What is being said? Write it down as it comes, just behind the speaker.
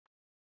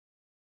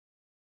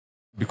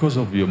because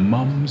of your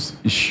mom's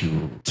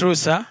issue. True,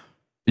 sir.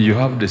 You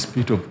have the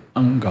spirit of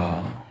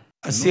anger.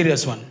 A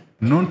serious one.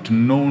 Not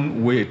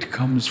knowing where it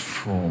comes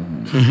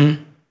from.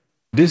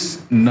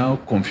 This now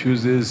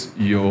confuses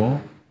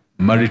your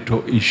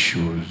marital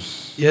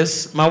issues.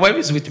 Yes, my wife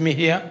is with me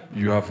here.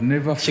 You have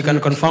never She can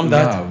confirm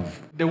love.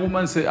 that. The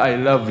woman say, I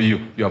love you.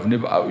 You have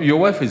never. Your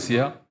wife is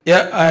here?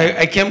 Yeah,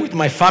 I came with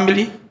my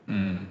family.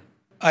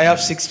 I have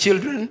 6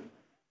 children.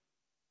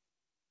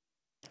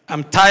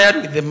 I'm tired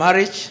with the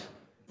marriage.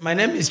 My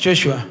name is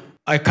Joshua.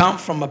 I come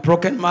from a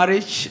broken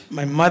marriage.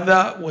 My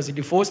mother was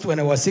divorced when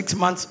I was 6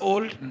 months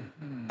old.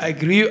 I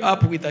grew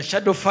up with a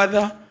shadow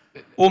father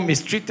who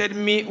mistreated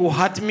me, who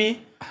hurt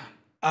me.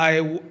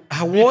 I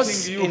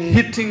was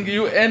hitting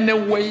you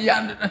anyway.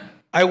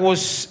 I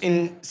was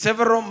in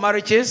several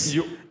marriages.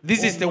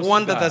 This is the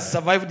one that has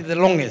survived the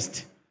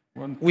longest.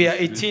 We are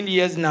 18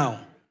 years now.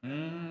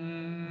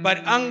 But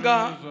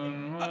anger,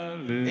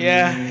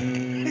 yeah.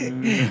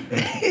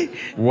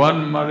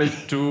 1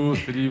 marriage, 2,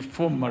 3,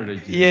 4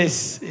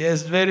 marriages.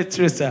 Yes, very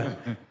true, sir.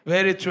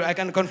 Very true. I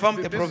can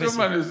confirm the prophecy. This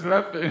woman is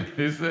laughing.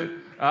 He said,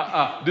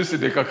 this is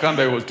the Kakande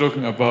I was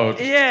talking about.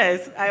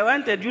 Yes, I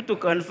wanted you to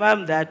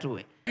confirm that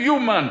way. You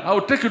man,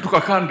 I'll take you to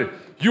Kakande.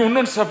 You will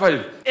not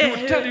survive. He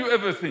will tell you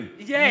everything.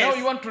 Yes. Now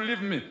you want to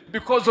leave me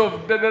because of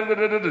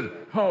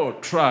Oh,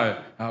 try.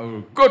 I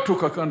will go to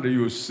Kakande,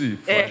 you will see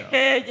fire.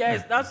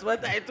 Yes, that's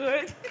what I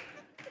told.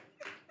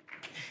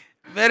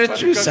 Very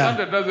true, sir.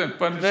 Kakande doesn't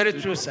punish Very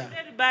people. true, sir.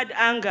 Very bad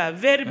anger,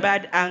 very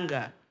bad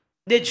anger.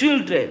 The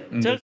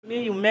children tell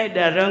me you made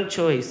the wrong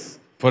choice.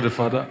 For the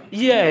father?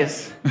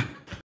 Yes.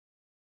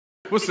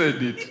 Who said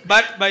it?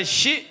 But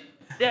she,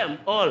 Them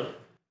all.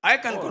 I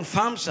can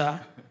confirm, sir,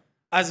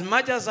 as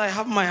much as I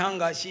have my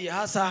hunger, she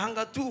has her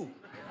hunger too.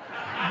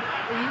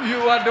 You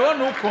are the one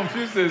who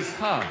confuses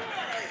her.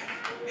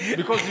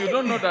 Because you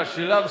don't know that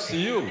she loves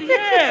you.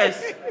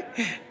 Yes.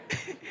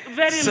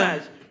 Very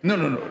much. No.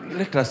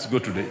 Let us go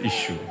to the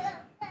issue.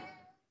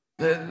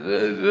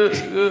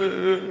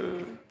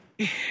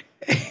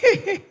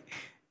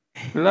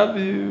 Love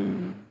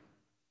you.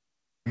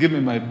 Give me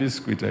my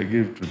biscuit, I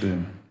gave to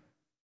them.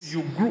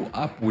 You grew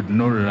up with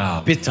no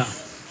love. Bitter.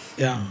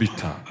 Yeah.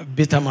 Bitter. A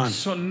bitter man.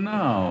 So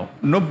now,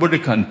 nobody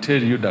can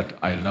tell you that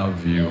I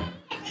love you.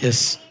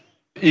 Yes.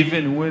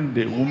 Even when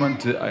the woman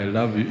says, I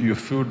love you, you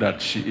feel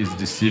that she is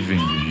deceiving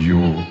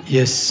you.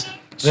 Yes.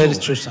 Very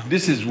true, sir.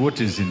 This is what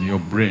is in your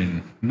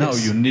brain. Now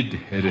you need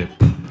help.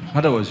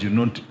 Otherwise, you're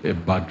not a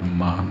bad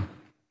man.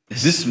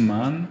 Yes. This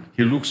man,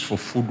 he looks for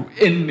food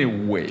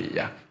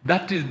anywhere.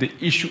 That is the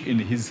issue in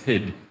his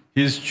head.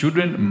 His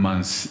children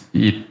must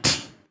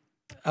eat.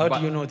 How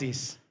do you know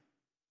this?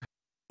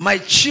 My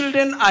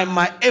children are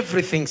my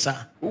everything, sir.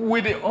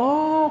 With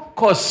all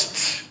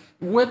cost,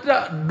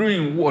 whether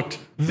doing what,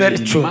 Very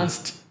they true.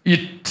 must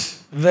eat.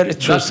 Very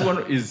true, That sir.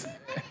 one is,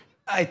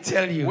 I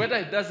tell you. whether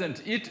it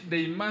doesn't eat,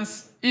 they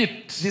must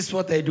eat. This is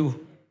what I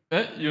do.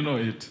 You know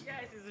it.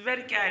 Yes, he's a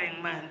very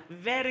caring man.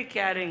 Very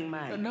caring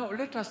man. Now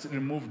let us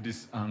remove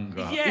this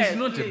anger. Yes, He's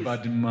not please. a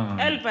bad man.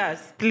 Help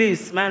us,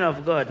 please, man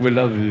of God. We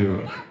love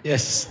you.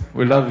 Yes.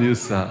 We love you,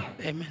 sir.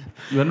 Amen.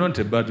 You are not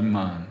a bad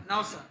man.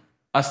 Now, sir.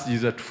 Ask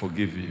Jesus to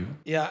forgive you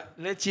Yeah,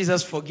 let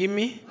Jesus forgive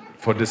me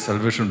for the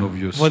salvation of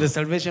your soul. for the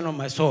salvation of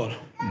my soul.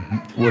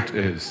 What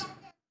else?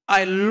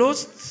 I've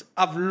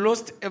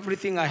lost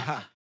everything I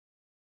had.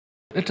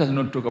 Let us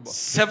not talk about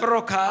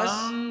Several cars.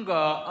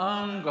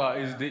 anger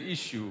is the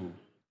issue.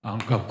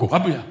 Anger, go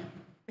up here.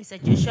 Mr.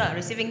 Joshua,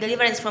 receiving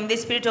deliverance from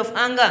this spirit of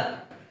anger.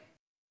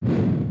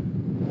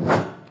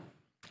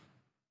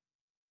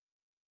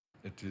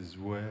 It is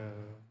well.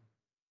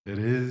 It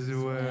is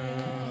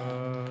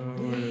well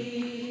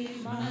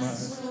with my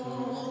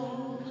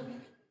soul.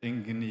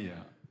 Engineer.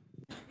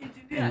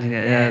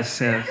 Yes,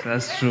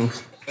 that's true.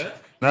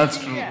 That's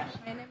true.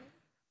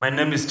 My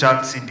name is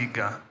Charles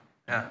Sindiga.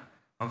 Yeah,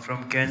 I'm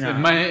from Kenya.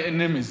 My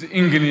name is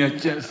Engineer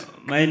Chess.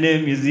 My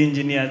name is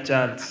Engineer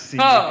Charles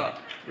Sindiga.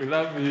 We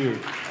love you.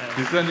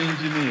 He's an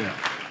engineer.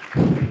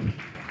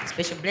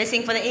 Special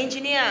blessing for the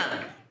engineer.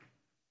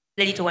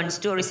 The little ones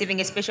too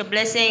receiving a special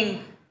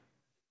blessing.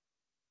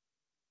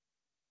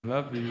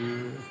 Love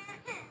you.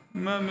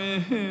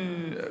 Mommy.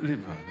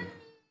 Leave her.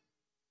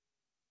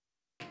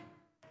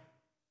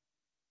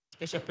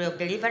 Special prayer of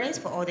deliverance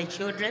for all the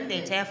children,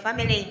 the entire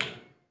family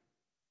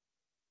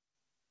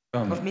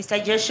Come. of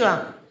Mr.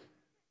 Joshua.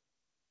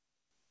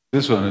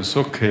 This one is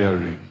so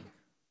caring.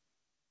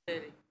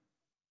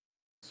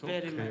 So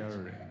Very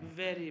caring. much.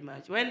 Very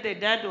much. When the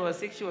dad was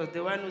sick, she was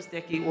the one who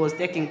was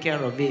taking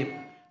care of him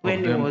when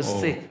he them was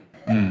all. sick.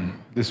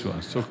 This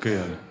one, so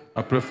caring.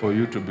 I pray for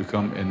you to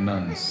become a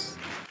nurse.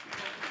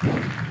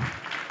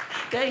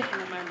 Thank you,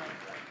 man of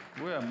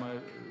God. Where my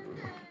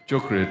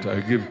chocolate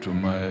I give to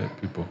my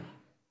people?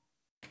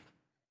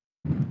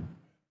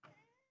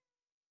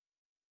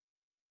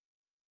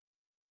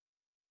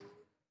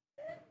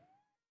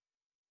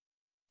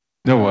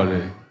 Don't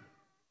worry.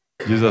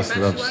 Jesus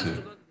loves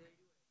you.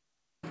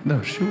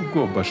 No, she will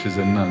go, but she's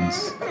a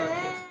nurse.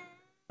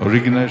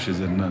 Originally, she's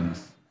a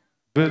nurse.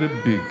 Very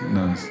big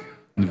nurse.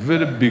 In a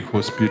very big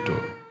hospital.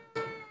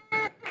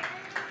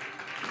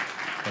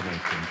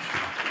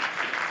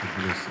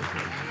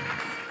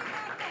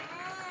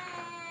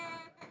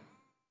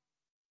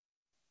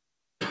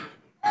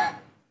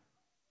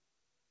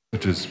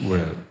 is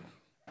well.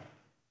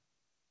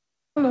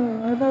 Hello,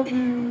 I love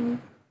you.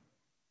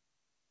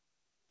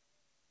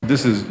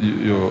 This is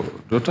your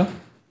daughter?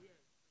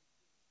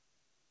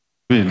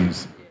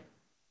 Twins.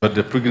 But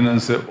the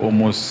pregnancy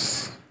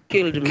almost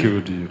Killed me.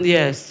 killed you.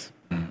 Yes.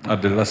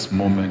 At the last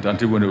moment,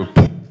 until when you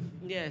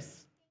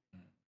Yes.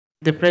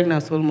 The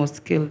pregnancy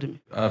almost killed me.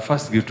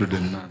 first give to the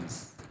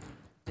nuns.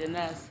 The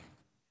nurse.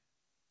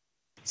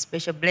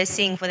 Special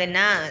blessing for the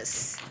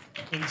nurse.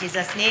 In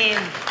Jesus' name.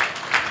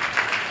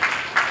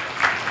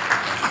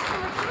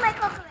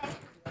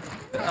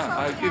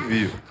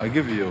 I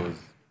give you yours.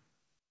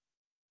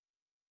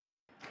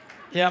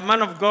 Yeah,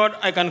 man of God,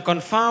 I can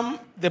confirm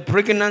the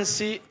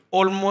pregnancy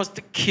almost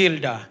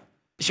killed her.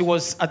 She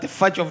was at the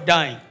verge of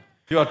dying.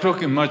 You are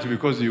talking much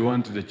because you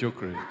want the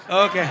chocolate.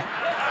 Okay.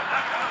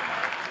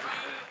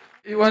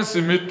 He wants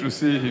me to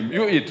see him.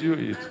 You eat, you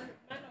eat.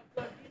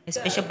 A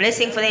special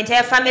blessing for the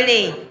entire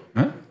family.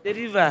 Huh? The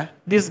river,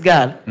 this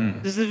girl,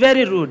 this is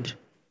very rude.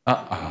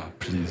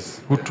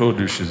 Please. Who told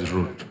you she's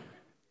rude?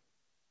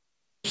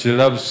 She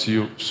loves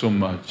you so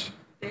much.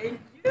 Thank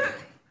you.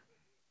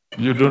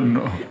 You don't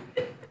know.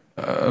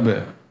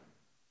 The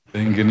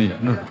engineer,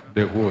 no,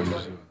 the who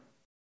is.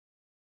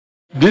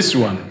 This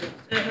one,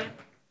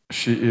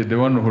 she is the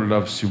one who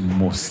loves you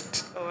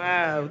most.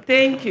 Wow,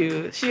 thank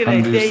you. Shira,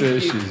 And you thank say you.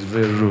 she's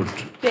very rude.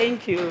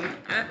 Thank you.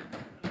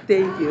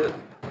 Thank you.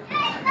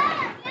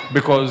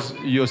 Because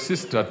your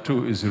sister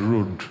too is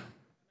rude.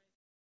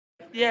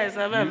 Yes,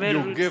 I'm a very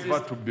You rude gave her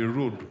sister. to be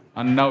rude,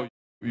 and now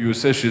you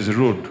say she's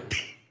rude.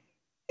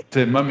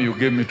 Say, Mommy, you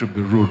gave me to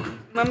be rude.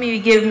 Mommy,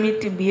 you gave me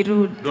to be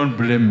rude. Don't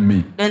blame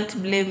me.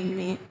 Don't blame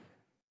me.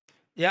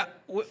 Yeah,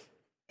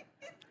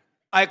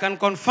 I can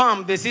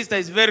confirm the sister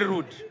is very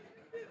rude.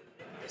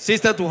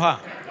 Sister to her.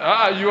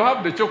 You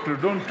have the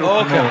chocolate, don't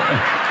talk Okay. more.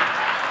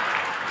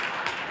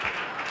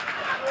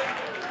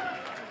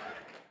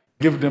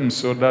 Give them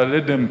soda,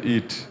 let them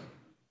eat.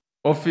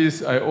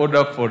 Office, I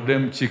order for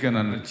them chicken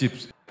and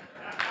chips.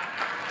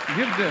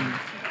 Give them.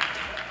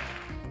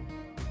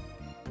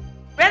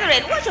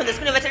 Brethren, watch on the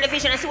screen of the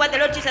television and see what the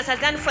Lord Jesus has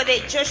done for the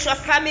Joshua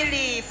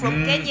family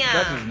from Kenya.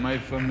 That is my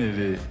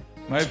family.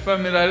 My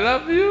family, I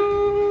love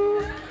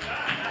you.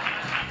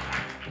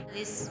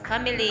 This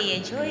family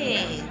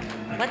enjoying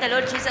what the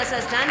Lord Jesus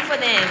has done for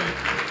them.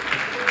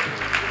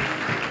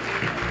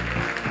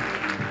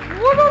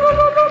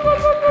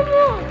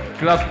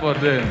 Clap for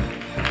them.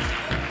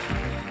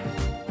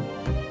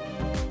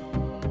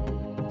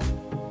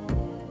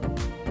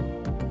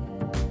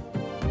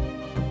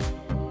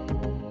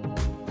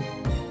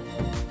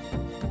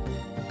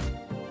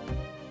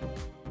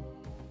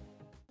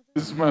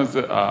 This man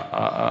said,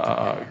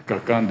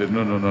 Kakande,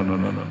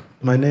 no.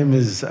 My name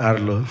is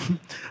Arlo.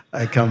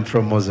 I come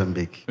from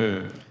Mozambique.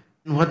 Eh,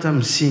 What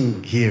I'm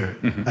seeing here,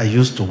 I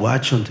used to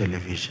watch on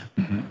television.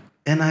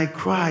 And I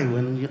cry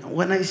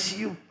when I see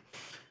you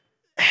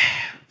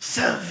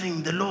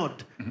serving the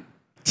Lord.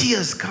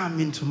 Tears come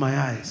into my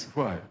eyes.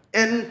 Why?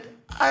 And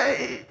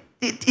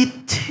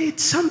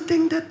it's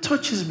something that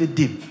touches me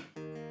deep.